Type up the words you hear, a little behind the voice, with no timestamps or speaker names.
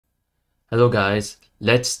Hello guys,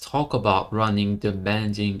 let's talk about running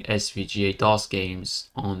demanding SVGA DOS games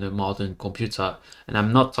on a modern computer. And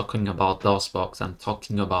I'm not talking about DOSBox, I'm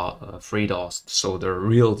talking about FreeDOS, so the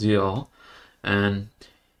real deal. And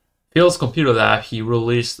Phil's Computer Lab, he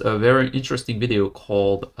released a very interesting video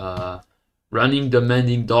called Running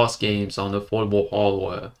Demanding DOS Games on Affordable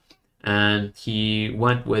Hardware. And he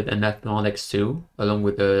went with an F1 X2 along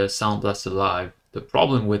with the Sound Blaster Live. The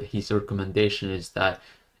problem with his recommendation is that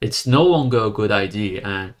it's no longer a good idea,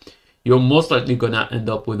 and you're most likely gonna end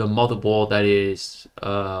up with a motherboard that is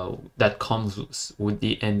that comes with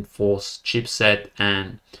the Enforce chipset,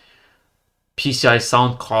 and PCI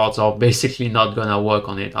sound cards are basically not gonna work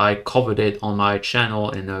on it. I covered it on my channel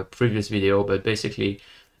in a previous video, but basically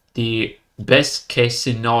the best case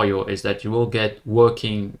scenario is that you will get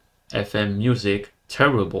working FM music,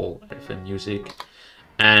 terrible FM music,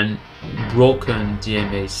 and broken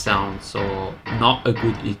DMA sound, so not a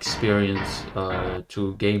good experience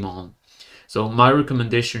to game on. So my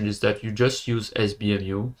recommendation is that you just use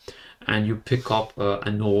SBEMU and you pick up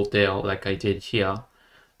an old Dell like I did here,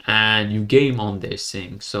 and you game on this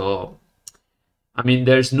thing. So I mean,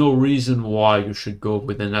 there's no reason why you should go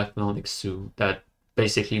with an F1X2 that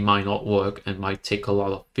basically might not work and might take a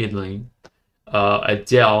lot of fiddling. A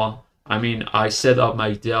Dell, I mean, I set up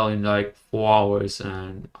my Dell in like 4 hours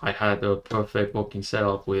and I had a perfect working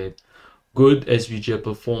setup with good SVGA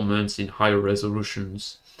performance in higher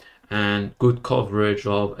resolutions and good coverage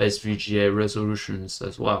of SVGA resolutions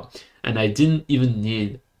as well. And I didn't even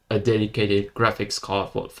need a dedicated graphics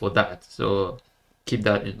card for that, so keep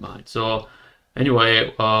that in mind. So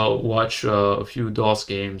anyway, watch a few DOS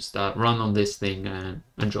games that run on this thing and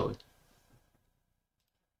enjoy.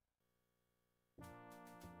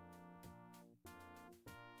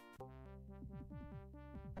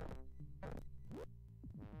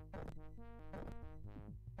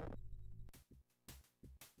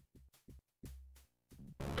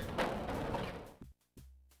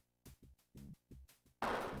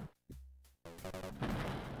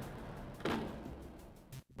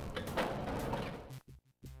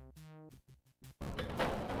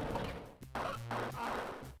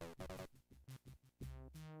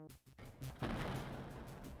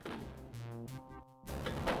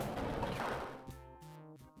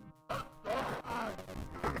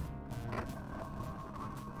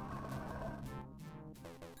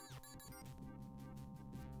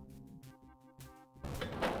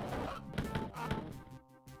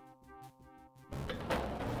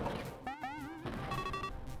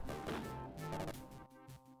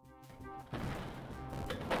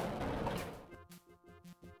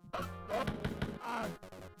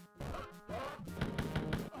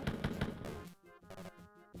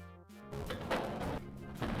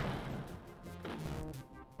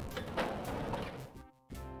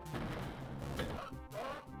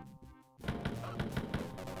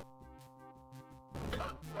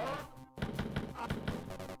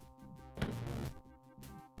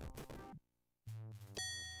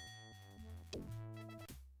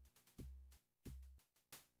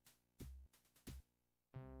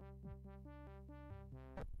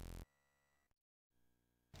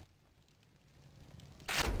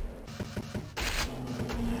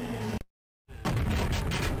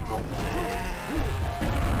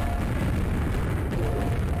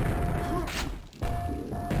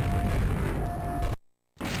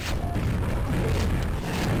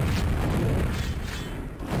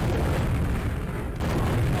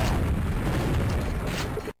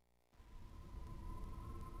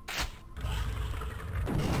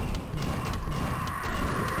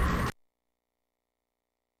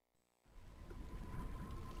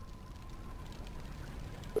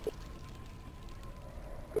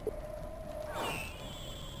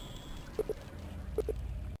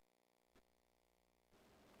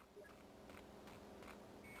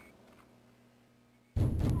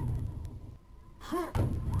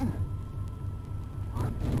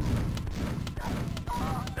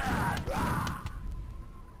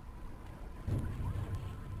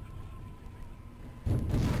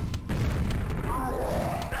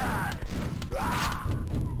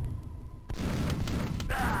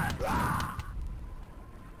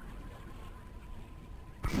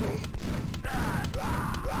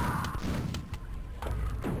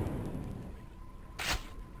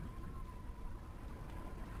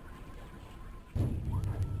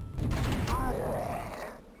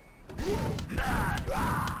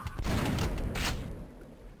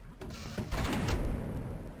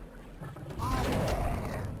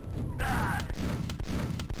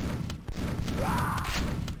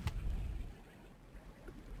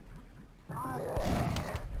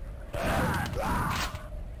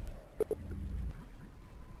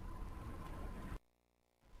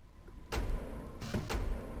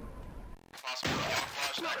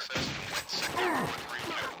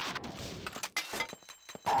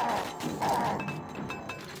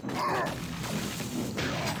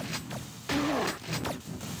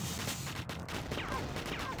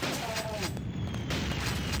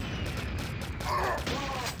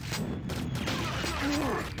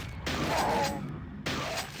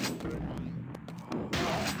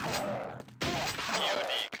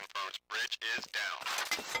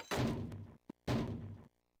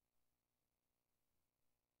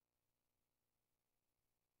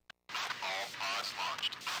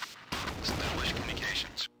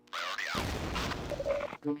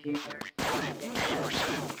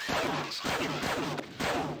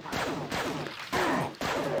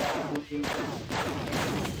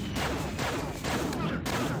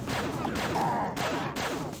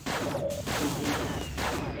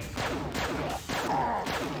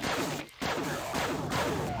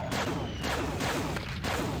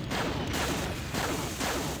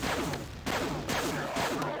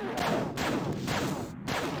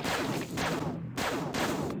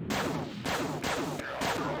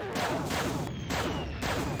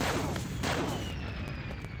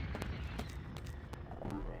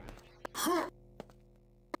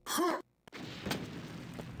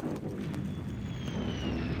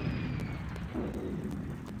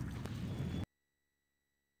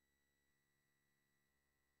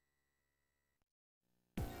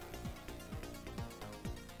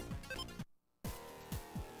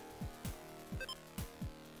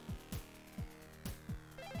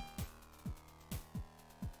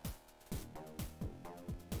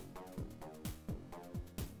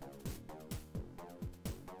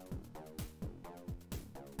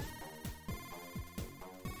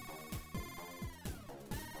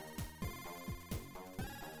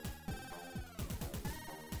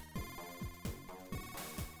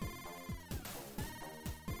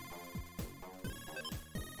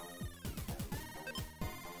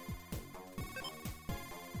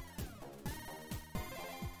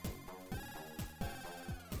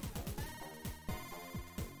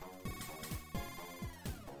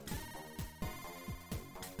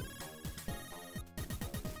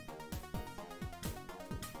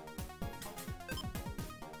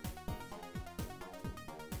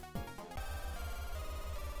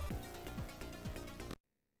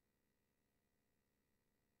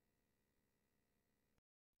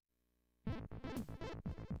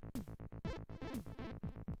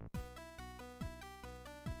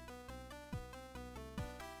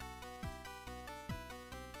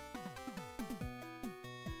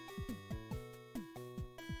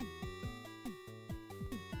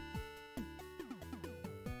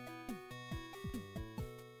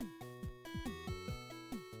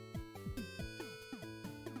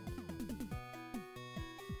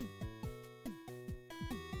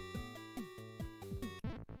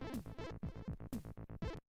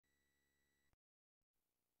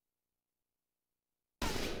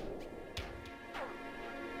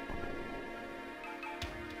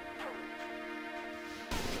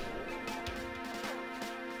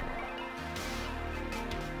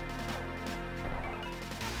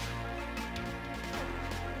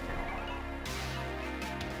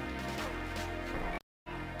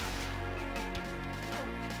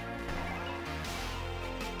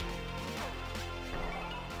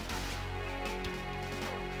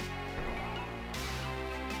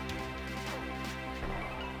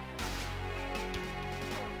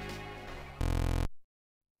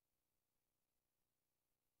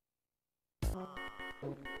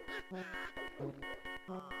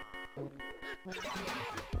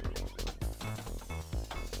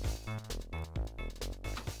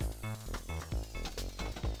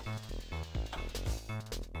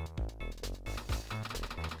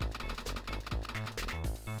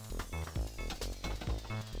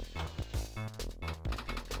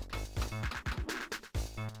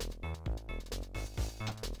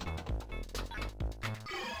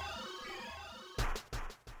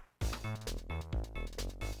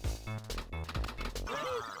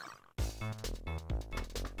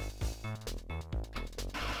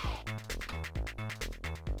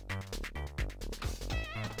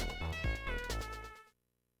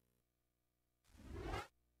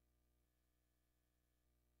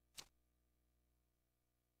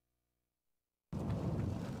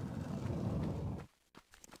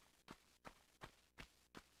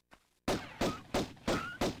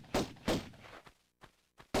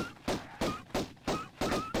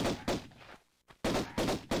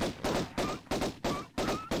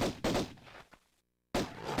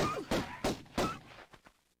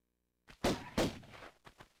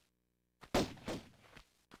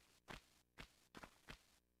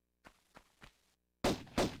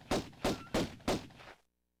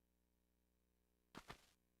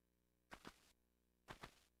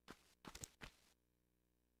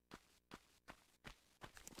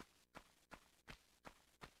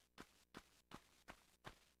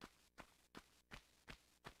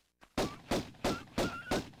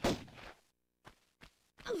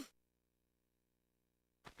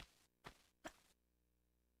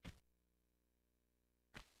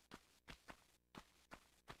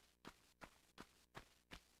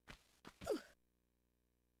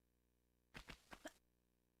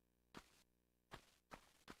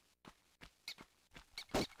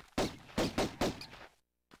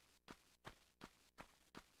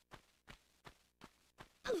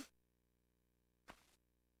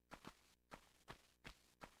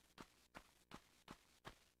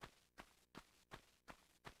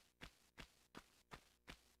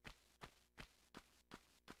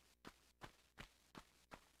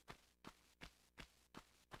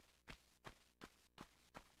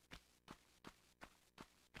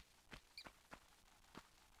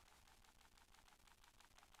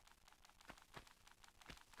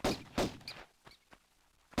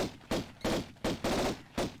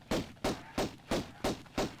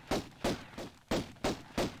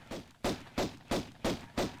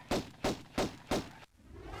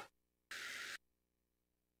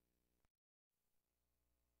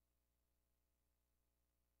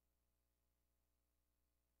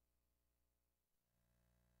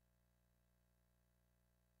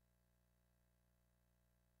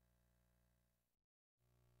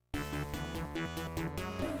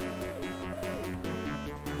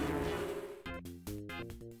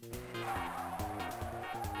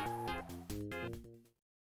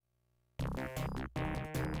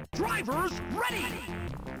 Drivers ready!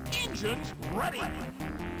 Engines ready!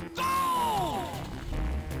 Go!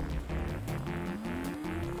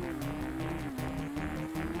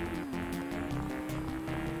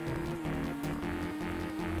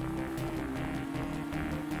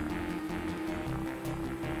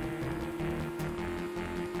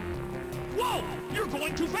 Whoa! You're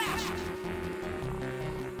going too fast!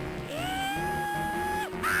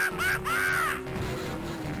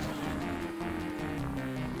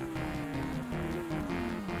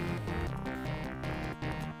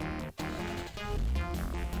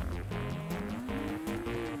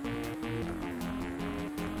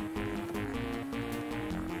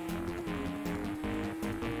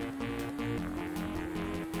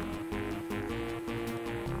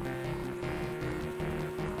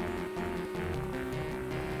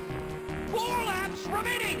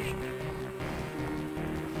 Remaining!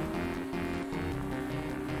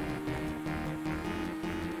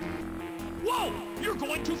 Whoa! You're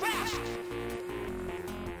going too fast!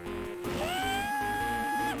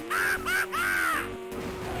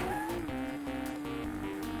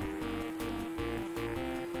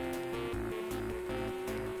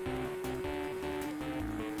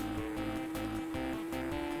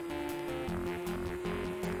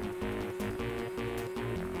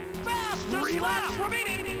 Three laps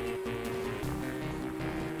remaining!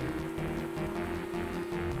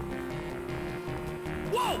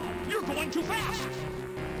 Whoa! You're going too fast!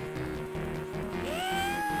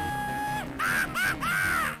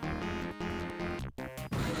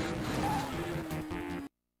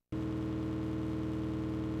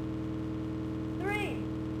 Three,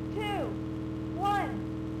 two,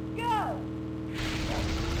 one, go!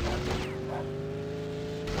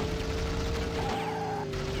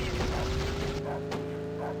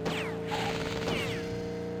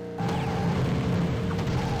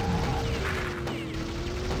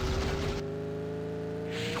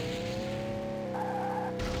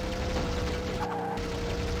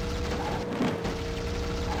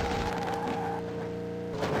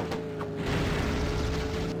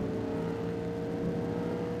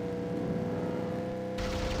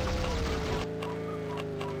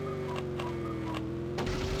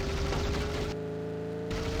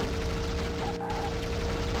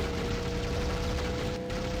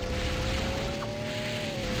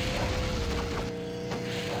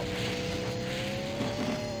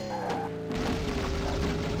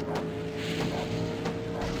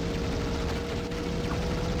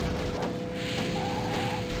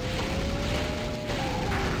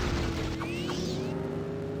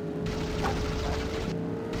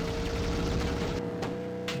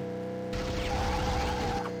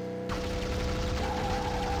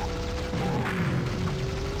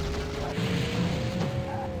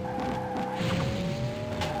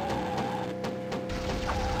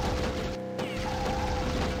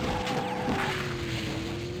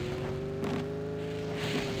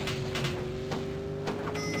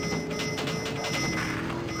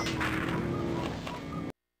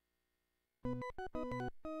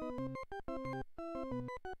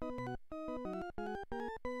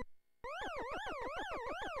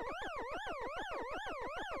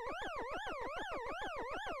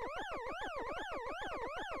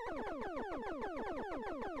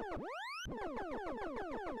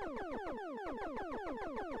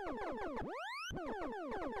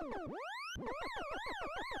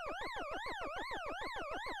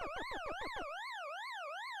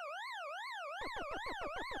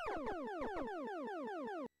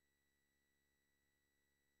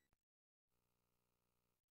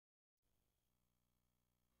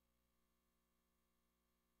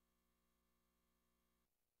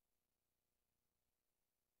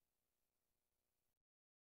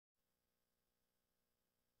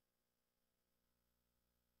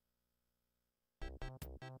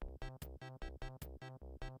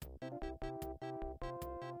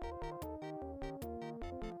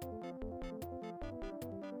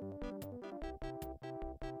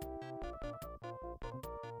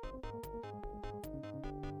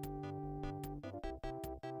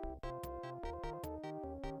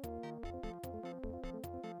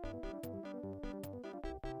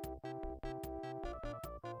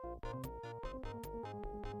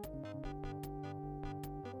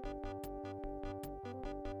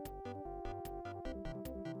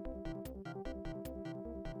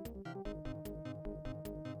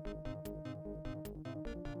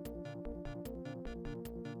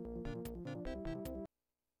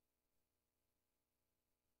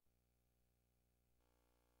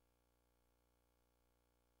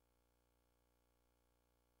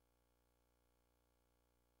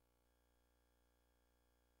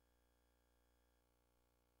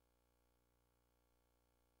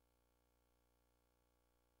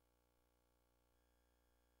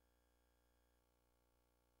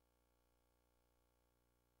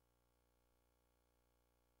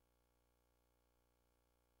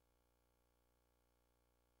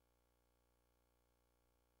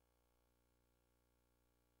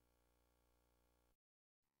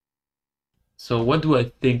 So what do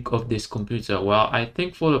I think of this computer? Well, I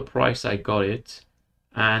think for the price I got it,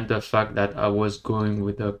 and the fact that I was going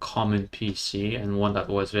with a common PC and one that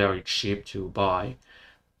was very cheap to buy,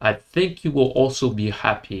 I think you will also be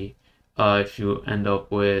happy if you end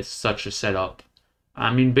up with such a setup.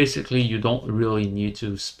 I mean, basically, you don't really need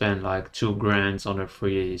to spend like 2 grand on a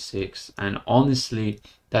 386, and honestly,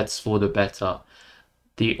 that's for the better.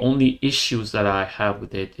 The only issues that I have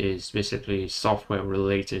with it is basically software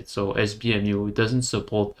related. So SBEMU doesn't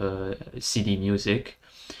support CD music.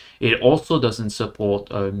 It also doesn't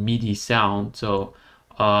support MIDI sound. So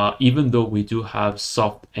even though we do have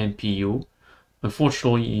soft NPU,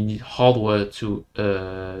 unfortunately, you need hardware to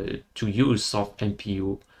use soft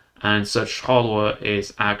NPU, and such hardware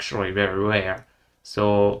is actually very rare.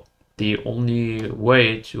 So the only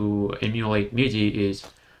way to emulate MIDI is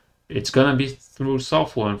it's gonna be through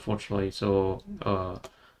software, unfortunately. So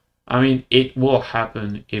I mean, it will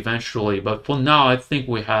happen eventually, but for now, I think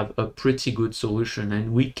we have a pretty good solution,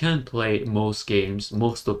 and we can play most games,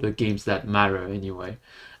 most of the games that matter anyway.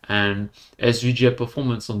 And SVGA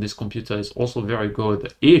performance on this computer is also very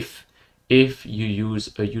good if you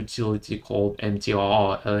use a utility called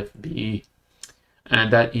MTRRLFBE,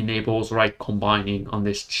 and that enables write combining on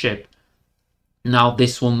this chip. Now,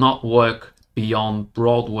 this will not work beyond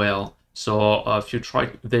Broadwell, so if you try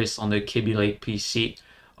this on the Kaby Lake PC,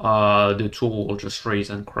 the tool will just freeze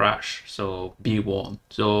and crash, so be warned.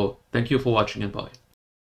 So thank you for watching and bye.